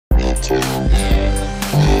Well,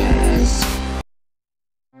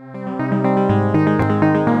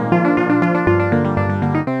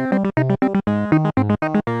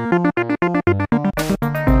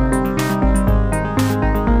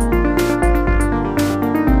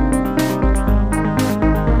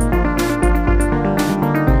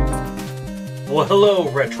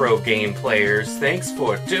 hello retro game players, thanks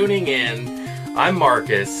for tuning in. I'm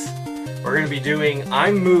Marcus. We're going to be doing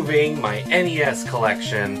I'm Moving my NES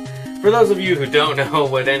collection. For those of you who don't know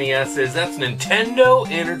what NES is, that's Nintendo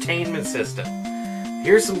Entertainment System.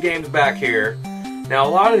 Here's some games back here. Now a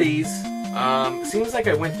lot of these, seems like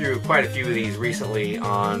I went through quite a few of these recently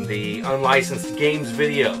on the Unlicensed Games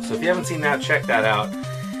video. So if you haven't seen that, check that out.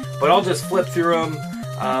 But I'll just flip through them.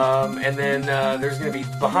 And then there's going to be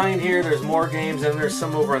behind here, there's more games, and there's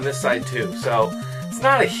some over on this side too. So it's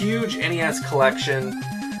not a huge NES collection.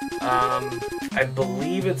 I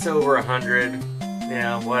believe it's over 100.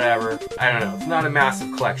 Yeah, whatever. I don't know. It's not a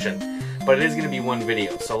massive collection, but it is going to be one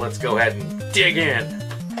video. So let's go ahead and dig in.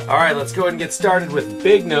 Alright, let's go ahead and get started with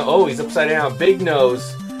Big Nose. Oh, he's upside down. Big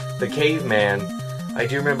Nose, the caveman. I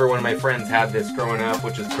do remember one of my friends had this growing up,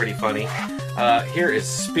 which is pretty funny. Here is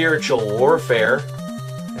Spiritual Warfare.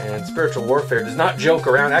 And Spiritual Warfare does not joke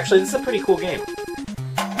around. Actually, this is a pretty cool game.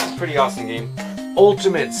 It's a pretty awesome game.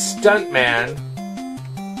 Ultimate Stuntman.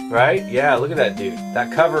 Right? Yeah, look at that dude.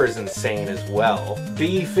 That cover is insane as well.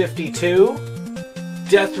 B-52.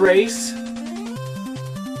 Death Race.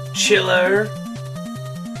 Chiller.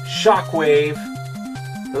 Shockwave.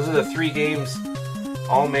 Those are the three games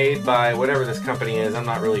all made by whatever this company is. I'm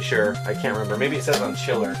not really sure. I can't remember. Maybe it says on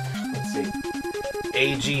Chiller. Let's see.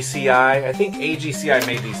 AGCI. I think AGCI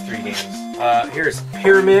made these three games. Here's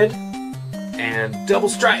Pyramid and Double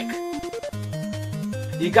Strike.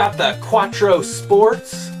 You got the Quattro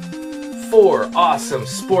Sports. 4 awesome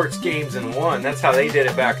sports games in one. That's how they did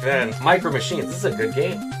it back then. Micro Machines. This is a good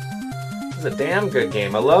game. This is a damn good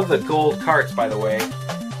game. I love the gold carts, by the way.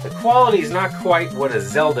 The quality is not quite what a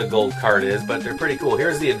Zelda gold cart is, but they're pretty cool.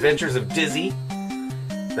 Here's the Adventures of Dizzy.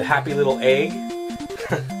 The happy little egg.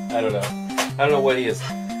 I don't know. I don't know what he is.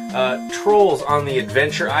 Trolls on the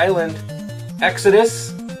Adventure Island.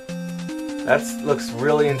 Exodus. That looks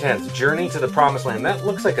really intense. Journey to the Promised Land. That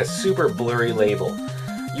looks like a super blurry label.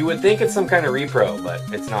 You would think it's some kind of repro, but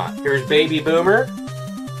it's not. Here's Baby Boomer.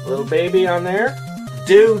 Little baby on there.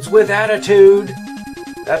 Dudes with Attitude.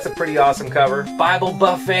 That's a pretty awesome cover. Bible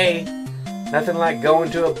Buffet. Nothing like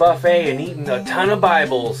going to a buffet and eating a ton of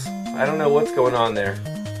Bibles. I don't know what's going on there.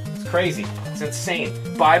 It's crazy. It's insane.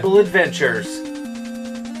 Bible Adventures.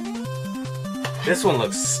 This one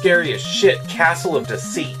looks scary as shit. Castle of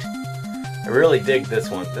Deceit. I really dig this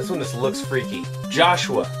one. This one just looks freaky.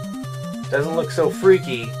 Joshua. Doesn't look so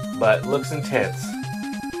freaky, but looks intense.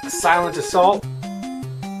 Silent Assault.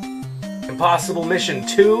 Impossible Mission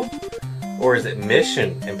 2. Or is it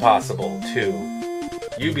Mission Impossible 2?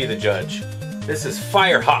 You be the judge. This is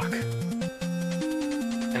Firehawk.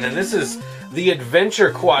 And then this is the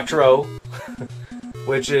Adventure Quattro,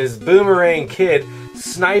 which is Boomerang Kid,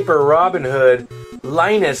 Sniper Robin Hood,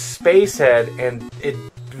 Linus Spacehead, and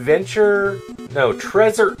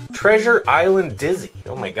Treasure Island Dizzy.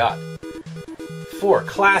 Oh my god. 4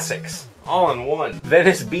 classics, all in one.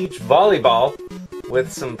 Venice Beach Volleyball,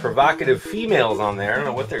 with some provocative females on there. I don't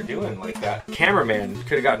know what they're doing like that. Cameraman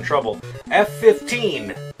could have gotten in trouble.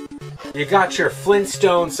 F-15. You got your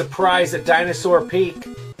Flintstone Surprise at Dinosaur Peak.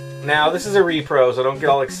 Now, this is a repro, so don't get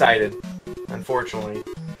all excited. Unfortunately.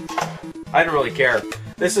 I don't really care.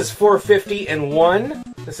 This is 450 in one.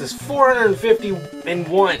 This is 450 in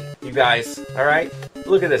one, you guys. Alright?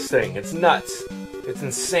 Look at this thing. It's nuts. It's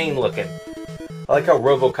insane looking. I like how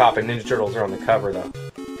RoboCop and Ninja Turtles are on the cover, though.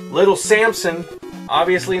 Little Samson.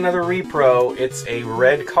 Obviously another repro. It's a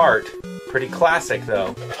red cart. Pretty classic,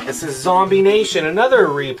 though. This is Zombie Nation. Another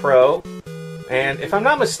repro. And if I'm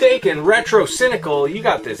not mistaken, Retro Cynical, you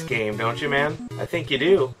got this game, don't you, man? I think you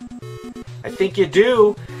do. I think you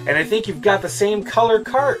do. And I think you've got the same color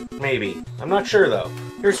cart, maybe. I'm not sure, though.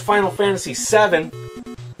 Here's Final Fantasy VII.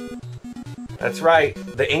 That's right,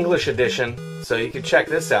 the English edition. So you can check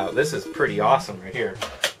this out. This is pretty awesome right here.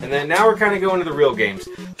 And then now we're kind of going to the real games.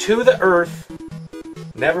 To the Earth.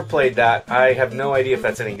 Never played that. I have no idea if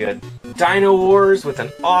that's any good. Dino Wars with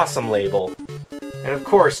an awesome label. And of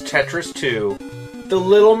course, Tetris 2. The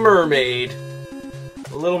Little Mermaid.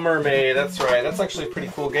 The Little Mermaid, that's right. That's actually a pretty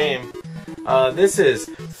cool game. This is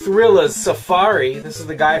Thrilla's Safari. This is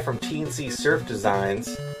the guy from Teensy Surf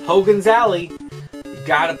Designs. Hogan's Alley. You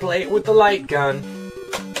gotta play it with the light gun.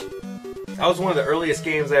 That was one of the earliest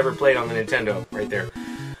games I ever played on the Nintendo, right there.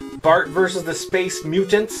 Bart versus the Space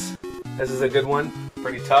Mutants. This is a good one.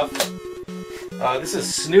 Pretty tough. This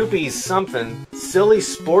is Snoopy's something. Silly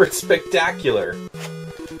Sports Spectacular.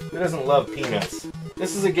 Who doesn't love Peanuts?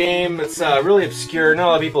 This is a game that's really obscure. Not a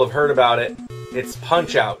lot of people have heard about it. It's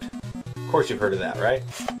Punch-Out! Of course you've heard of that, right?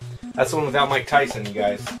 That's the one without Mike Tyson, you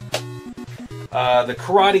guys. The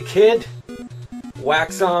Karate Kid.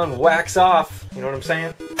 Wax on, wax off. You know what I'm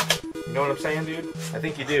saying? You know what I'm saying, dude? I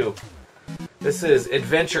think you do. This is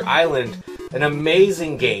Adventure Island. An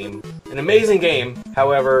amazing game. An amazing game.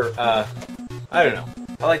 However, I don't know.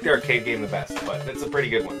 I like the arcade game the best, but it's a pretty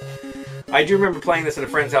good one. I do remember playing this at a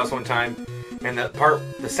friend's house one time, and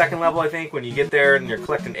the second level, I think, when you get there and you're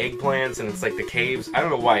collecting eggplants and it's like the caves, I don't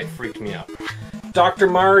know why it freaked me out. Dr.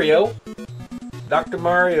 Mario. Dr.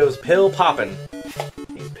 Mario's pill poppin'.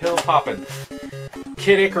 He's pill poppin'.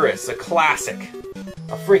 Kid Icarus, a classic.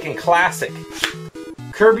 A freaking classic.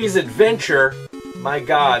 Kirby's Adventure. My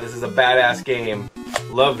god, this is a badass game.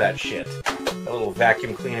 Love that shit. That little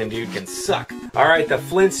vacuum cleaning dude can suck. Alright, the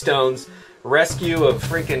Flintstones. Rescue of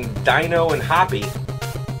freaking Dino and Hoppy.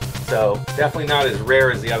 So, definitely not as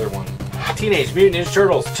rare as the other one. Teenage Mutant Ninja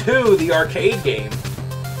Turtles 2, the arcade game.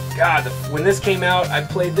 God, when this came out, I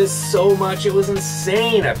played this so much. It was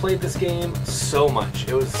insane. I played this game so much.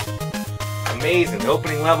 It was amazing. The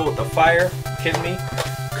opening level with the fire. Kidding me?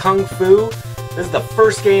 Kung Fu. This is the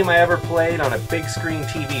first game I ever played on a big screen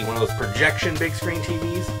TV. One of those projection big screen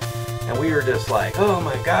TVs. And we were just like, oh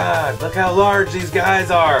my god, look how large these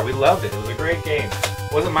guys are. We loved it. It was a great game.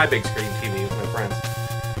 It wasn't my big screen TV. It was my friends.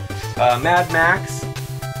 Mad Max.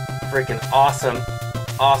 Freaking awesome.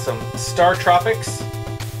 Awesome. Star Tropics.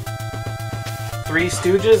 Three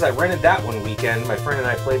Stooges. I rented that one weekend. My friend and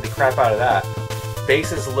I played the crap out of that.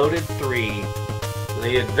 Bases Loaded 3.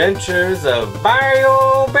 The Adventures of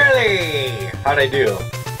Mario Billy. How'd I do?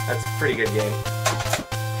 That's a pretty good game.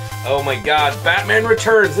 Oh my god, Batman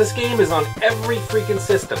Returns. This game is on every freaking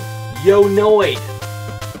system. Yo Noid.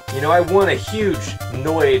 You know, I won a huge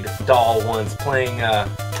Noid doll once playing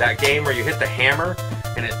that game where you hit the hammer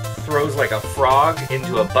and it throws like a frog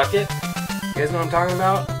into a bucket. You guys know what I'm talking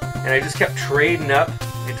about? And I just kept trading up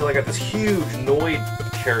until I got this huge Noid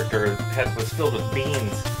character that was filled with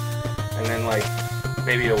beans. And then like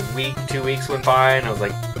maybe a week, 2 weeks went by and I was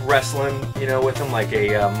like wrestling, you know, with him like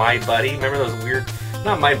a My Buddy. Remember those weird,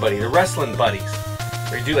 not My Buddy, the wrestling buddies.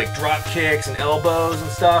 Where you do like drop kicks and elbows and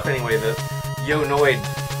stuff. Anyway, the Yo Noid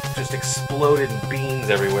just exploded in beans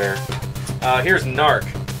everywhere. Here's Narc.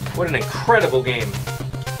 What an incredible game.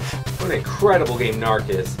 What an incredible game Narc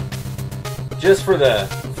is. Just for the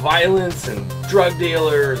violence and drug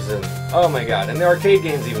dealers and oh my god. And the arcade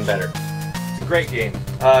game's even better. It's a great game.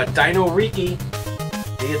 Dino Riki.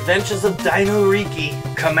 The Adventures of Dino Riki.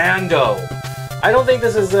 Commando. I don't think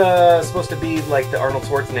this is supposed to be like the Arnold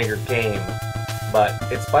Schwarzenegger game, but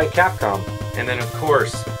it's by Capcom. And then of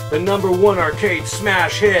course, the #1 arcade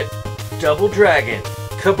smash hit, Double Dragon,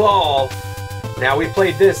 Cabal. Now we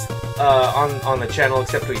played this on the channel,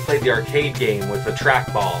 except we played the arcade game with the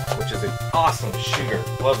trackball, which is an awesome shooter.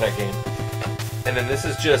 Love that game. And then this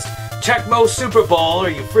is just Tecmo Super Bowl. Are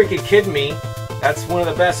you freaking kidding me? That's one of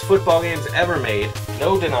the best football games ever made.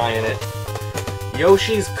 No denying it.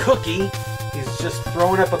 Yoshi's Cookie. He's just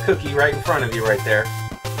throwing up a cookie right in front of you right there.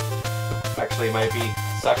 Actually, he might be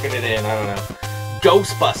sucking it in. I don't know.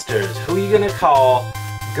 Ghostbusters. Who are you gonna call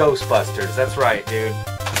Ghostbusters? That's right, dude.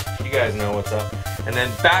 You guys know what's up. And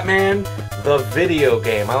then Batman, the video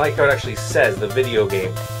game. I like how it actually says the video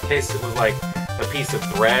game. In case it was like a piece of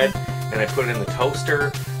bread and I put it in the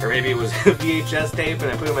toaster, or maybe it was a VHS tape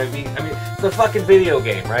and I put it in my I mean, it's a fucking video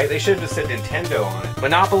game, right? They should have just said Nintendo on it.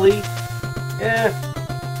 Monopoly? Eh,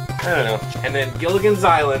 I don't know. And then Gilligan's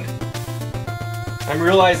Island. I'm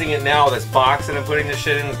realizing it now, this box that I'm putting this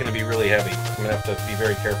shit in is going to be really heavy. I'm going to have to be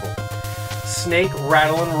very careful. Snake,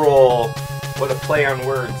 Rattle, and Roll. What a play on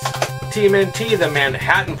words. TMNT, the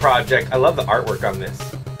Manhattan Project. I love the artwork on this.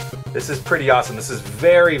 This is pretty awesome. This is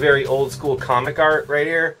very, very old school comic art right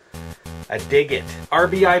here. I dig it.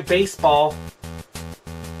 RBI Baseball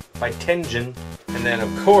by Tenjin. And then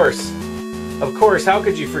of course, how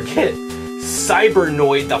could you forget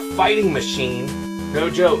Cybernoid, the fighting machine. No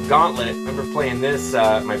joke, Gauntlet. I remember playing this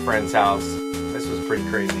at my friend's house. This was pretty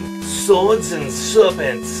crazy. Swords and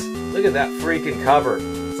Serpents. Look at that freaking cover.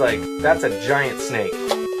 It's like, that's a giant snake.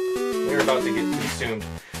 They're about to get consumed.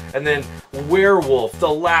 And then Werewolf, the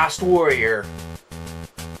Last Warrior.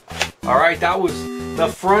 Alright, that was the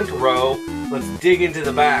front row. Let's dig into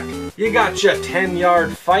the back. You got your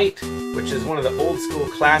 10-yard fight, which is one of the old school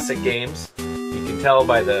classic games. You can tell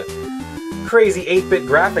by the crazy 8-bit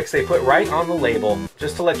graphics they put right on the label,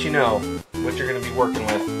 just to let you know what you're going to be working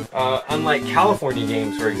with. Unlike California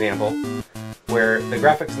games, for example, where the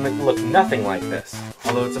graphics look nothing like this,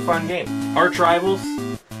 although it's a fun game. Arch Rivals,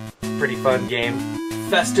 pretty fun game.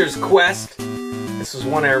 Fester's Quest, this was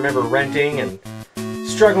one I remember renting and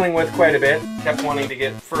struggling with quite a bit. Kept wanting to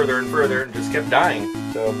get further and further and just kept dying.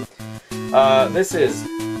 So this is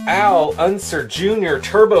Al Unser Jr.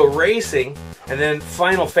 Turbo Racing, and then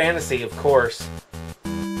Final Fantasy, of course.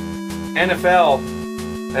 NFL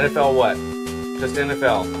what? Just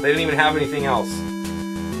NFL. They didn't even have anything else.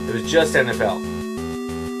 It was just NFL.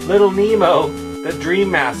 Little Nemo, the Dream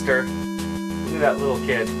Master. Look at that little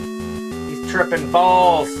kid. He's tripping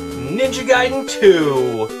balls. Ninja Gaiden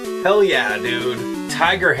 2. Hell yeah, dude.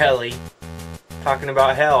 Tiger Heli. Talking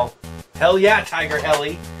about hell. Hell yeah, Tiger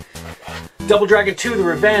Heli. Double Dragon 2, The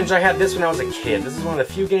Revenge. I had this when I was a kid. This is one of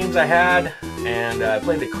the few games I had, and I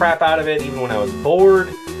played the crap out of it even when I was bored.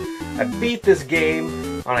 I beat this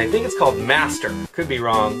game on, I think it's called Master. Could be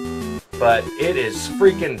wrong. But it is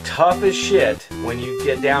freaking tough as shit when you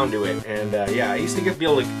get down to it. And yeah, I used to be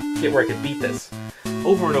able to get where I could beat this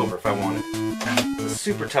over and over if I wanted. It's a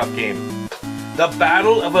super tough game. The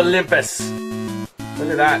Battle of Olympus. Look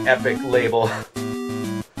at that epic label.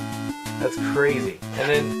 That's crazy. And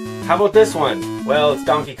then, how about this one? Well, it's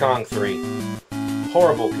Donkey Kong 3.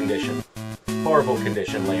 Horrible condition. Horrible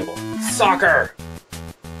condition label. Soccer!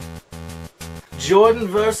 Jordan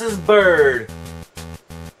versus Bird.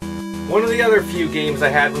 One of the other few games I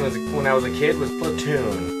had when I was a kid was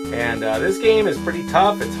Platoon. And this game is pretty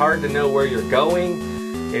tough. It's hard to know where you're going.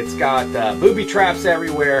 It's got booby traps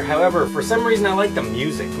everywhere. However, for some reason I like the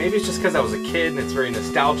music. Maybe it's just because I was a kid and it's very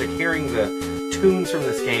nostalgic hearing the tunes from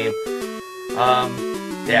this game.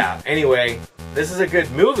 Yeah, anyway, this is a good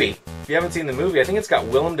movie. If you haven't seen the movie, I think it's got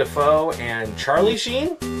Willem Dafoe and Charlie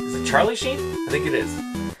Sheen. Is it Charlie Sheen? I think it is.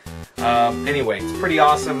 Anyway, it's pretty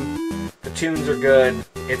awesome. The tunes are good.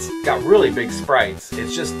 It's got really big sprites.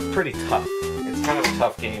 It's just pretty tough. It's kind of a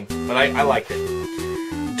tough game, but I liked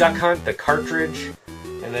it. Duck Hunt, the cartridge.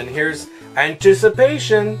 And then here's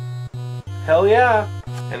Anticipation. Hell yeah.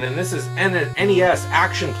 And then this is NES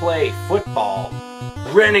Action Play Football.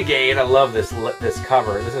 Renegade. I love this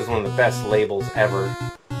cover. This is one of the best labels ever.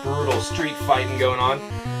 Brutal street fighting going on.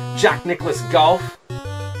 Jack Nicklaus Golf.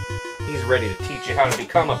 He's ready to teach you how to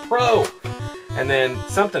become a pro. And then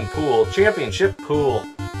something pool. Championship Pool.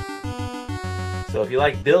 So if you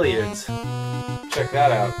like billiards, check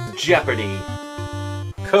that out. Jeopardy.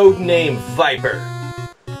 Codename Viper.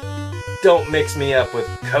 Don't mix me up with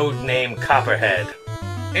Codename Copperhead.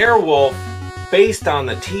 Airwolf, based on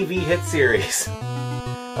the TV hit series.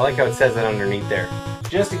 I like how it says that underneath there.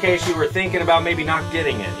 Just in case you were thinking about maybe not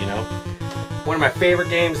getting it, you know. One of my favorite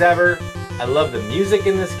games ever. I love the music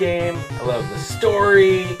in this game. I love the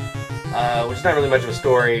story, which is not really much of a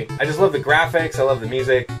story. I just love the graphics. I love the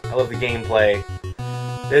music. I love the gameplay.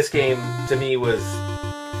 This game, to me, was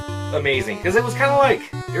amazing. Because it was kind of like,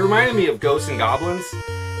 it reminded me of Ghosts and Goblins,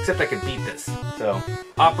 except I could beat this. So,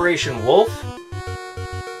 Operation Wolf.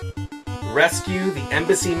 Rescue the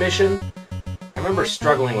Embassy Mission. I remember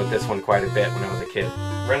struggling with this one quite a bit when I was a kid.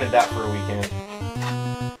 Rented that for a weekend.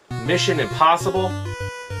 Mission Impossible.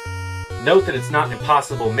 Note that it's not an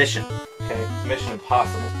impossible mission. Okay, it's Mission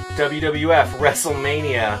Impossible. WWF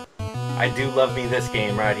WrestleMania. I do love me this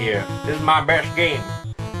game right here. This is my best game.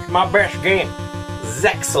 It's my best game.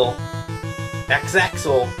 Zexel.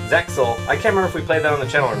 Zexel. I can't remember if we played that on the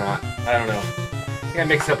channel or not. I don't know. I think I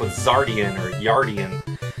mixed it up with Zardian or Yardian.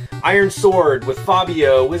 Iron Sword with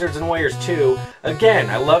Fabio, Wizards and Warriors 2.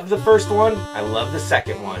 Again, I loved the first one. I love the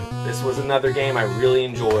second one. This was another game I really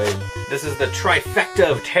enjoyed. This is the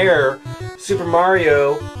trifecta of terror. Super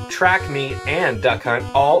Mario, Track Meet, and Duck Hunt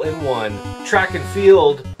all in one. Track and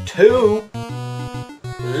Field 2.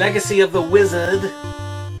 Legacy of the Wizard.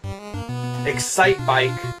 Excite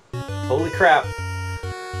Bike. Holy crap.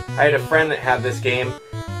 I had a friend that had this game,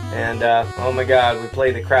 and oh my god, we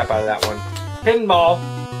played the crap out of that one. Pinball.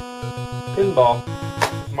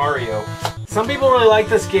 Mario. Some people really like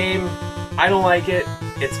this game. I don't like it.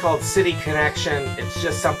 It's called City Connection. It's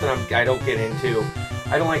just something I don't get into.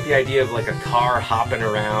 I don't like the idea of like a car hopping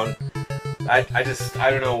around. I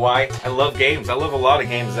don't know why. I love games. I love a lot of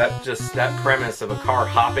games. That premise of a car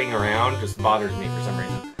hopping around just bothers me for some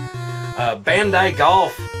reason. Bandai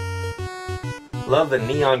Golf. Love the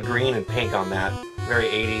neon green and pink on that. Very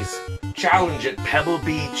 80s. Challenge at Pebble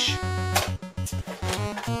Beach.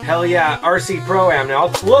 Hell yeah, RC Pro-Am now.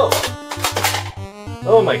 Whoa!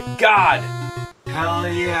 Oh my god! Hell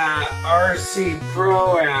yeah, RC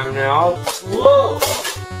Pro-Am now. Whoa!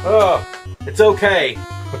 Oh, it's okay.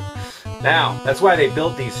 Now, that's why they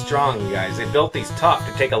built these strong, you guys. They built these tough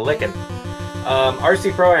to take a licking.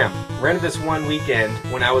 RC Pro-Am. Rented this one weekend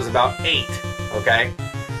when I was about 8. okay?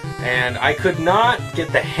 And I could not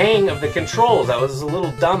get the hang of the controls. I was a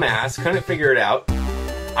little dumbass, couldn't figure it out.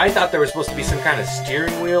 I thought there was supposed to be some kind of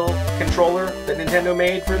steering wheel controller that Nintendo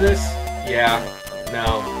made for this. Yeah,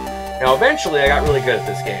 no. Now eventually I got really good at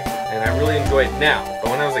this game, and I really enjoy it now.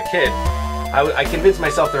 But when I was a kid, I convinced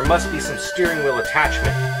myself there must be some steering wheel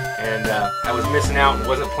attachment, and I was missing out and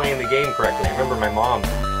wasn't playing the game correctly. I remember my mom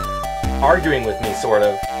arguing with me, sort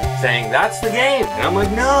of, saying, that's the game! And I'm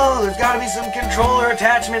like, no, there's gotta be some controller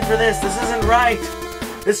attachment for this. This isn't right.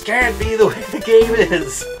 This can't be the way the game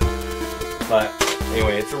is. But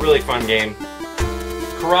anyway, it's a really fun game.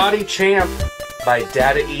 Karate Champ by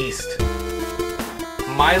Data East.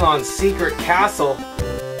 Mylon's Secret Castle.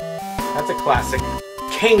 That's a classic.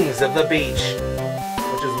 Kings of the Beach.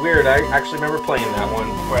 Which is weird. I actually remember playing that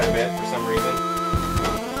one quite a bit for some reason.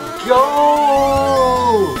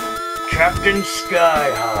 Go! Captain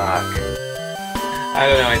Skyhawk. I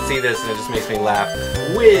don't know, I see this and it just makes me laugh.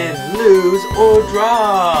 Win, lose, or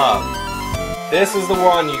draw. This is the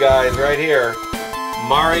one, you guys, right here.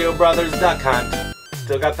 Mario Brothers Duck Hunt.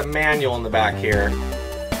 Still got the manual in the back here.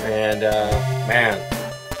 And, man,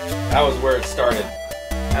 that was where it started.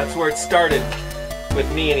 That's where it started. With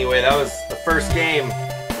me, anyway. That was the first game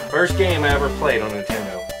I ever played on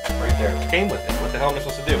Nintendo. Right there. It came with it. What the hell am I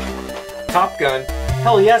supposed to do? Top Gun.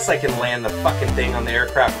 Hell yes, I can land the fucking thing on the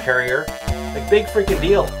aircraft carrier. Like, big freaking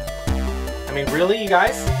deal. I mean, really, you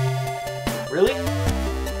guys? Really?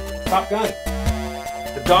 Top Gun.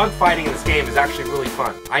 The dogfighting in this game is actually really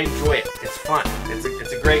fun. I enjoy it. It's fun.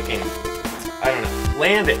 It's a great game. I don't know.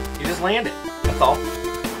 Land it. You just land it. That's all.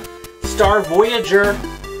 Star Voyager.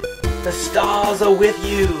 The stars are with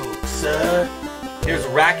you, sir. Here's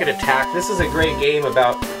Racket Attack. This is a great game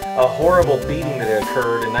about a horrible beating that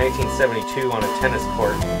occurred in 1972 on a tennis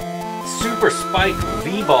court. Super Spike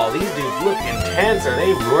V-Ball. These dudes look intense. Are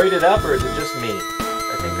they roided up or is it just me?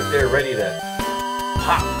 I think that they're ready to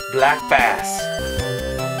pop black bass.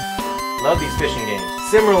 Love these fishing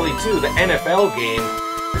games. Similarly to the NFL game,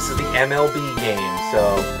 this is the MLB game.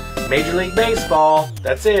 So, Major League Baseball,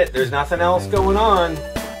 that's it. There's nothing else going on.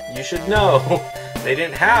 You should know. They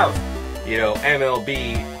didn't have, you know,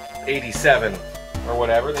 MLB 87 or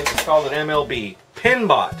whatever. They just called it MLB.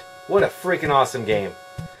 Pinbot. What a freaking awesome game.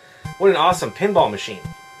 What an awesome pinball machine.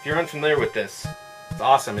 If you're unfamiliar with this, it's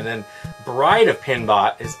awesome. And then Bride of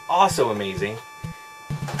Pinbot is also amazing.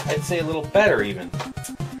 I'd say a little better even.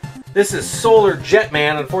 This is Solar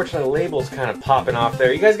Jetman. Unfortunately, the label's kind of popping off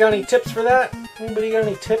there. You guys got any tips for that? Anybody got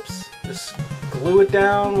any tips? Just glue it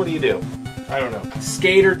down? What do you do? I don't know.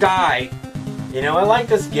 Skate or Die. You know, I like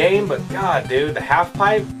this game, but God, dude, the half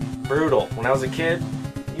pipe, brutal. When I was a kid,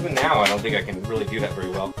 even now, I don't think I can really do that very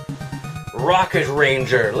well. Rocket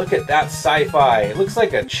Ranger. Look at that sci-fi. It looks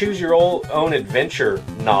like a choose-your-own adventure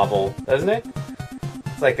novel, doesn't it?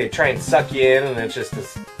 It's like they try and suck you in, and it's just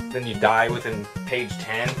this. Then you die within page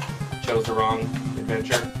 10. Chose the wrong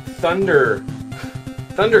adventure. Thundercade.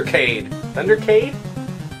 Thundercade?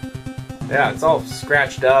 Yeah, it's all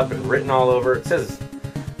scratched up and written all over. It says,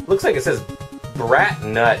 looks like it says Brat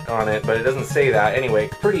Nut on it, but it doesn't say that. Anyway,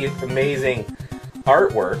 pretty amazing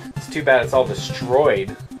artwork. It's too bad it's all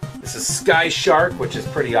destroyed. This is Sky Shark, which is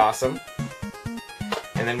pretty awesome.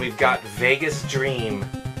 And then we've got Vegas Dream,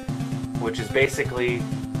 which is basically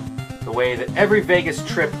the way that every Vegas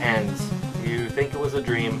trip ends. You think it was a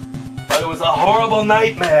dream, but it was a horrible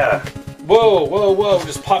nightmare. Whoa, whoa, whoa,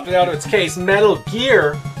 just popped it out of its case. Metal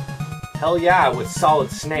Gear. Hell yeah, with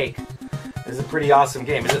Solid Snake. This is a pretty awesome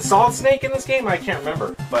game. Is it Solid Snake in this game? I can't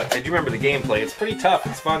remember, but I do remember the gameplay. It's pretty tough.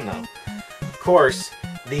 It's fun, though. Of course,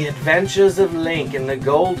 The Adventures of Link in the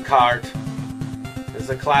Gold Cart. This is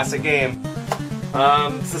a classic game.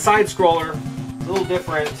 It's a side-scroller. A little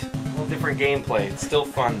different gameplay. It's still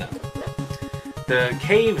fun, though. The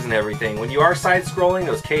caves and everything. When you are side-scrolling,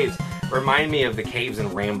 those caves remind me of the caves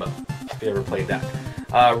in Rambo, if you ever played that.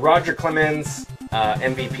 Roger Clemens,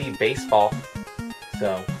 MVP Baseball.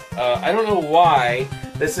 So, I don't know why.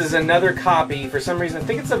 This is another copy. For some reason, I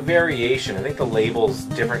think it's a variation. I think the label's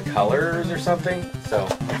different colors or something. So,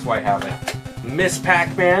 that's why I have it. Miss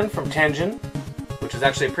Pac-Man from Tengen, which is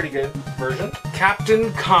actually a pretty good version.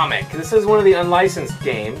 Captain Comic. This is one of the unlicensed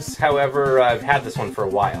games. However, I've had this one for a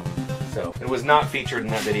while. So, it was not featured in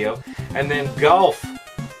that video. And then Golf.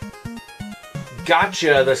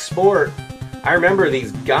 Gotcha, the sport. I remember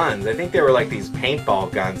these guns. I think they were like these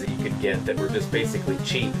paintball guns that you could get that were just basically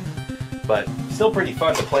cheap. But still pretty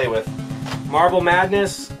fun to play with. Marble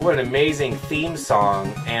Madness, what an amazing theme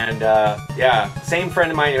song. And yeah, same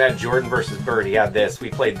friend of mine who had Jordan vs. Bird. He had this. We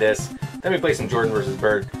played this. Then we played some Jordan vs.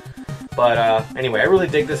 Bird. But anyway, I really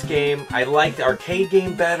dig this game. I like the arcade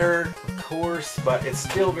game better, of course, but it's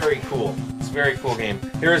still very cool. It's a very cool game.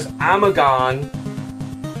 Here's Amagon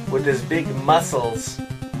with his big muscles.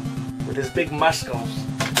 With his big muscles.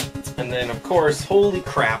 And then, of course, holy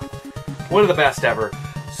crap, one of the best ever,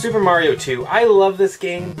 Super Mario 2. I love this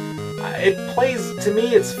game. It plays, to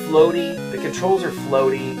me, it's floaty. The controls are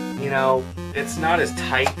floaty. You know, it's not as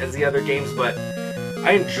tight as the other games, but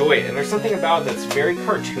I enjoy it. And there's something about it that's very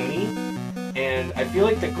cartoony. And I feel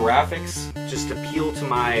like the graphics just appeal to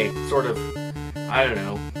my sort of, I don't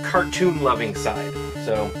know, cartoon-loving side.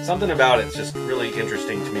 So something about it's just really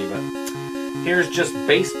interesting to me. But here's just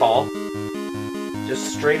baseball.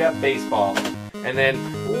 Just straight up baseball. And then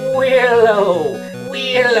Willow!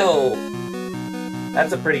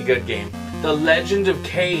 That's a pretty good game. The Legend of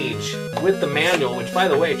Cage with the manual, which, by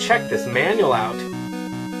the way, check this manual out.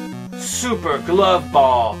 Super glove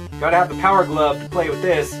ball. Gotta have the power glove to play with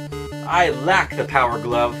this. I lack the power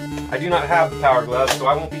glove. I do not have the power glove, so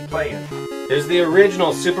I won't be playing. There's the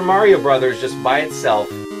original Super Mario Brothers just by itself.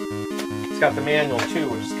 It's got the manual too,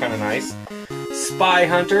 which is kind of nice. Spy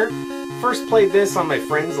Hunter. First played this on my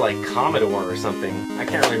friend's like Commodore or something. I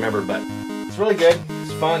can't really remember, but it's really good.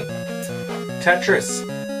 It's fun. Tetris,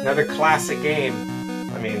 another classic game.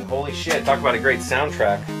 I mean, holy shit, talk about a great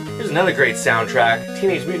soundtrack. Here's another great soundtrack,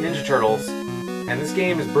 Teenage Mutant Ninja Turtles. And this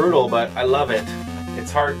game is brutal, but I love it.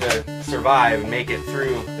 It's hard to survive and make it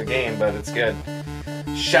through the game, but it's good.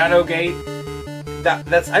 Shadowgate.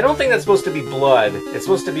 I don't think that's supposed to be blood. It's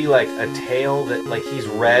supposed to be like a tail that like he's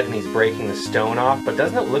red and he's breaking the stone off, but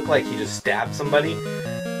doesn't it look like he just stabbed somebody?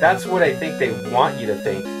 That's what I think they want you to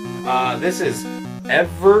think. This is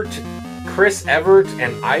Chris Evert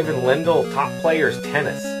and Ivan Lendl, top players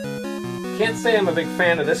tennis. Can't say I'm a big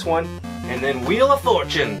fan of this one. And then Wheel of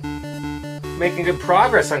Fortune. Making good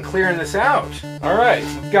progress on clearing this out. Alright,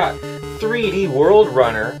 we've got 3D World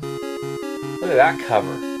Runner. Look at that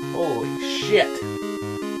cover. Holy shit.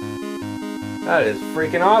 That is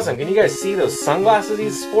freaking awesome. Can you guys see those sunglasses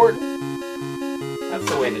he's sporting? That's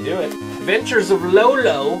the way to do it. Adventures of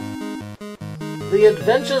Lolo. The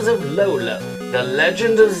Adventures of Lolo. The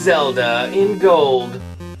Legend of Zelda in gold.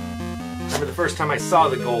 Remember the first time I saw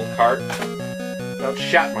the gold cart? About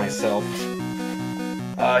shat myself.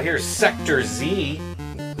 Here's Sector Z.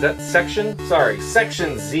 Is that section? Sorry,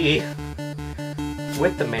 Section Z.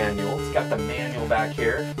 With the manual. It's got the manual back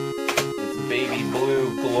here. It's baby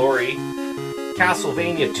blue glory.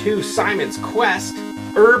 Castlevania 2 Simon's Quest.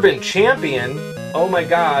 Urban Champion. Oh my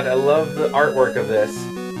god, I love the artwork of this.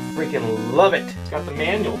 Freaking love it. It's got the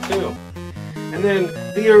manual too. And then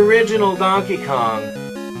the original Donkey Kong.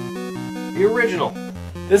 The original.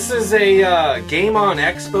 This is a Game On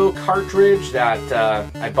Expo cartridge that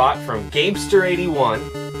I bought from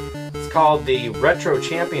Gamester81. It's called the Retro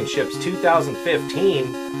Championships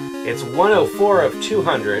 2015. It's 104 of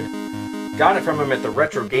 200. Got it from him at the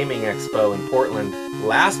Retro Gaming Expo in Portland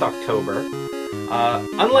last October.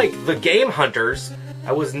 Unlike the Game Hunters,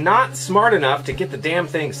 I was not smart enough to get the damn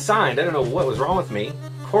thing signed. I don't know what was wrong with me.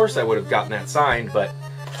 Of course I would have gotten that signed, but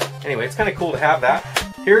anyway, it's kind of cool to have that.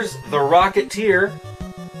 Here's The Rocketeer.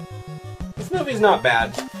 This movie's not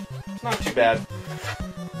bad. It's not too bad.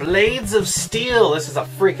 Blades of Steel. This is a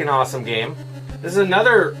freaking awesome game. This is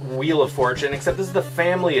another Wheel of Fortune, except this is the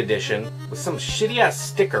family edition with some shitty ass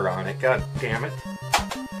sticker on it. God damn it.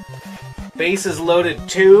 Bases Loaded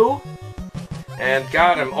 2. And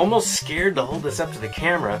God, I'm almost scared to hold this up to the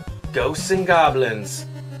camera. Ghosts and Goblins.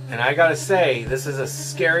 And I gotta say, this is a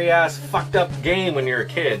scary ass fucked up game when you're a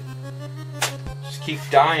kid. Just keep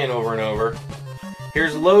dying over and over.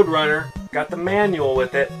 Here's Load Runner. Got the manual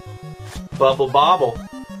with it. Bubble Bobble.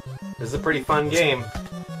 This is a pretty fun game.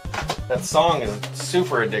 That song is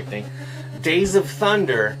super addicting. Days of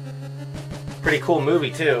Thunder. Pretty cool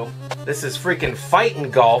movie too. This is freaking Fightin'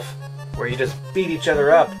 Golf, where you just beat each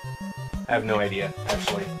other up. I have no idea,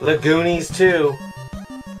 actually. Lagoonies 2.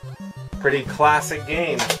 Pretty classic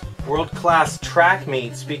game. World-class track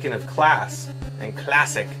meet, speaking of class. And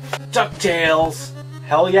classic. DuckTales.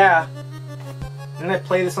 Hell yeah. Didn't I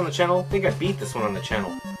play this on the channel? I think I beat this one on the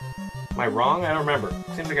channel. Am I wrong? I don't remember.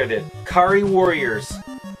 Seems like I did. Kari Warriors.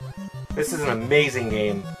 This is an amazing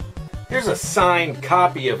game. Here's a signed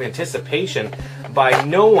copy of Anticipation by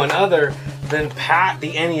no one other than Pat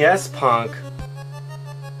the NES Punk.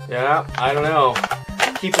 Yeah, I don't know.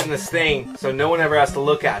 Keeping this thing so no one ever has to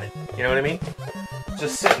look at it. You know what I mean?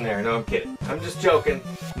 Just sitting there. No, I'm kidding. I'm just joking.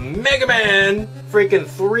 Mega Man freaking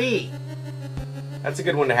 3. That's a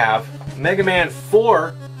good one to have. Mega Man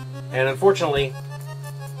 4. And unfortunately,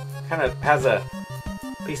 kind of has a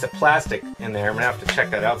piece of plastic in there. I'm going to have to check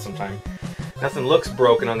that out sometime. Nothing looks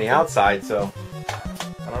broken on the outside, so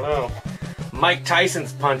I don't know. Mike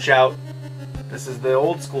Tyson's Punch-Out. This is the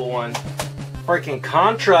old school one. Freaking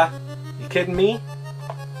Contra. You kidding me?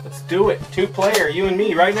 Let's do it. 2-player, you and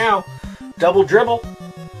me, right now. Double dribble.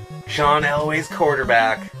 John Elway's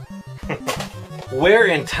quarterback. Where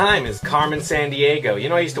in Time is Carmen Sandiego. You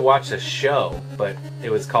know, I used to watch this show, but it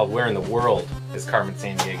was called Where in the World is Carmen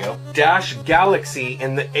Sandiego. Dash Galaxy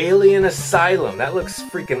in the Alien Asylum. That looks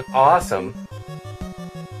freaking awesome.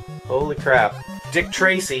 Holy crap. Dick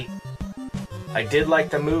Tracy. I did like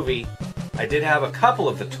the movie. I did have a couple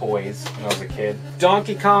of the toys when I was a kid.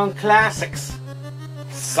 Donkey Kong Classics.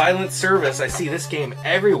 Silent Service. I see this game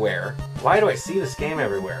everywhere. Why do I see this game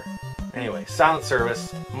everywhere? Anyway, Silent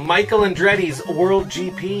Service. Michael Andretti's World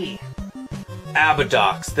GP.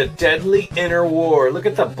 Abadox, The Deadly Inner War. Look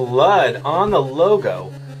at the blood on the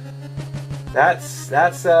logo. That's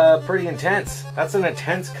pretty intense. That's an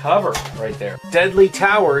intense cover right there. Deadly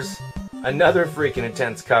Towers. Another freaking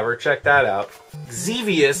intense cover. Check that out.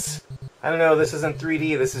 Xevious. I don't know, this isn't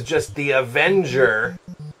 3D. This is just The Avenger.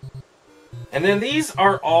 And then these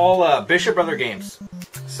are all Bishop Brother games.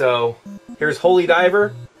 So, here's Holy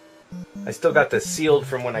Diver. I still got this sealed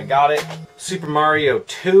from when I got it. Super Mario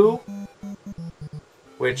 2,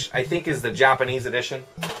 which I think is the Japanese edition.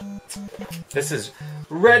 This is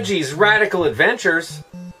Reggie's Radical Adventures.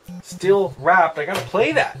 Still wrapped. I gotta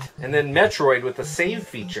play that. And then Metroid with the save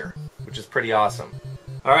feature, which is pretty awesome.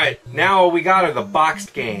 Alright, now what we got are the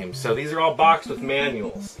boxed games. So these are all boxed with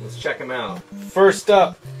manuals. Let's check them out. First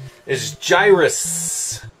up is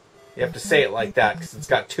Gyrus. You have to say it like that because it's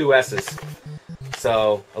got 2 S's.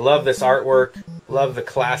 So, I love this artwork. Love the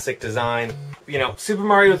classic design. You know, Super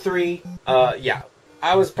Mario 3, yeah.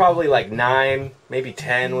 I was probably like 9, maybe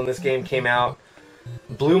 10 when this game came out.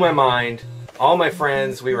 Blew my mind. All my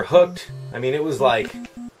friends, we were hooked. I mean, it was like,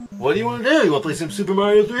 what do you want to do? You want to play some Super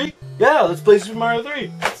Mario 3? Yeah, let's play Super Mario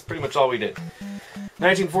 3. That's pretty much all we did.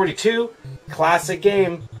 1942, classic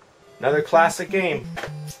game. Another classic game.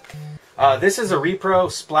 This is a repro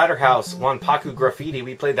Splatterhouse Wanpaku Graffiti.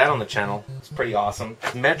 We played that on the channel. It's pretty awesome.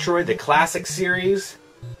 Metroid, the classic series.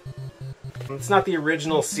 It's not the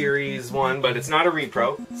original series one, but it's not a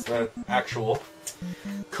repro. It's the actual.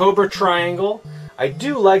 Cobra Triangle. I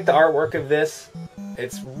do like the artwork of this.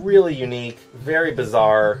 It's really unique, very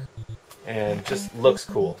bizarre, and just looks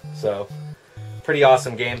cool. So, pretty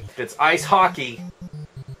awesome game. It's Ice Hockey,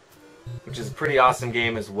 which is a pretty awesome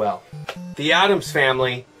game as well. The Addams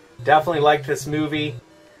Family. Definitely liked this movie.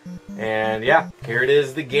 And yeah, here it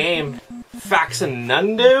is, the game.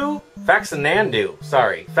 Faxinandu? Faxinandu.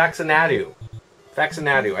 Sorry. Faxinadu.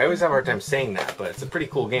 Faxinadu. I always have a hard time saying that, but it's a pretty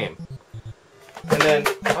cool game. And then,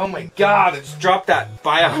 oh my god, I just dropped that.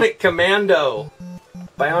 Bionic Commando.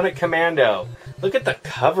 Bionic Commando. Look at the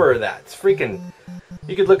cover of that. It's freaking...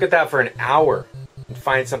 You could look at that for an hour and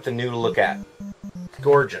find something new to look at.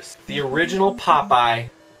 Gorgeous. The original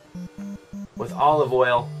Popeye with olive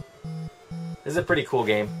oil. This is a pretty cool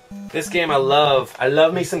game. This game I love. I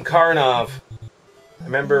love me some Karnov. I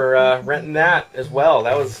remember renting that as well.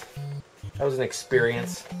 That was an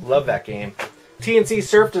experience. Love that game. TNC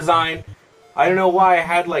Surf Design. I don't know why I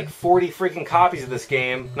had like 40 freaking copies of this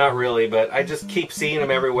game. Not really, but I just keep seeing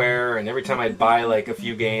them everywhere, and every time I'd buy like a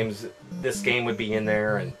few games, this game would be in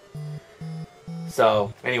there. And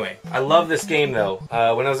so, anyway, I love this game though.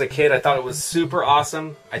 When I was a kid, I thought it was super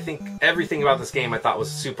awesome. I think everything about this game I thought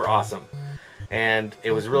was super awesome. And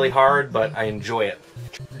it was really hard, but I enjoy it.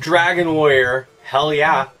 Dragon Warrior. Hell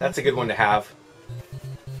yeah, that's a good one to have.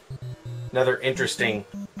 Another interesting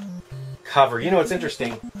cover. You know what's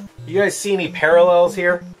interesting? You guys see any parallels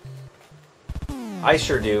here? I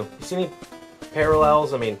sure do. You see any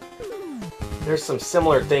parallels? I mean, there's some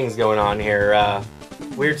similar things going on here.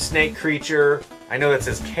 Weird snake creature. I know that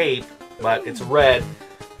says cape, but it's red.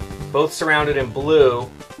 Both surrounded in blue.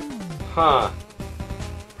 Huh.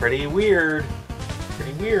 Pretty weird.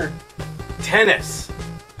 Pretty weird. Tennis.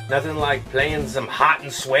 Nothing like playing some hot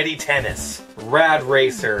and sweaty tennis. Rad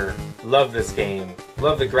Racer. Love this game.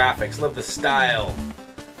 Love the graphics. Love the style.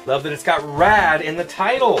 Love that it's got rad in the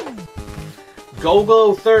title.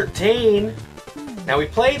 Go-Go 13. Now we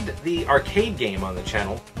played the arcade game on the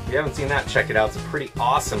channel. If you haven't seen that, check it out. It's a pretty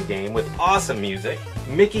awesome game with awesome music.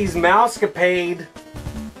 Mickey's Mousecapade.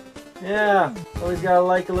 Yeah, always gotta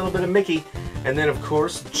like a little bit of Mickey. And then of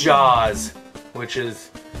course, Jaws, which is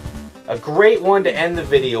a great one to end the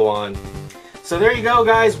video on. So there you go,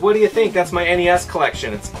 guys. What do you think? That's my NES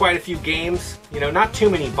collection. It's quite a few games. You know, not too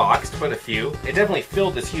many boxed, but a few. It definitely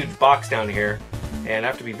filled this huge box down here, and I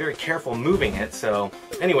have to be very careful moving it. So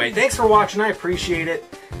anyway, thanks for watching. I appreciate it.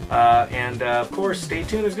 Of course, stay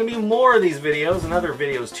tuned. There's going to be more of these videos and other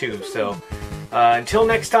videos too. So Until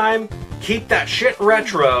next time, keep that shit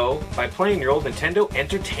retro by playing your old Nintendo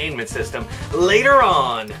Entertainment System. Later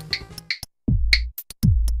on!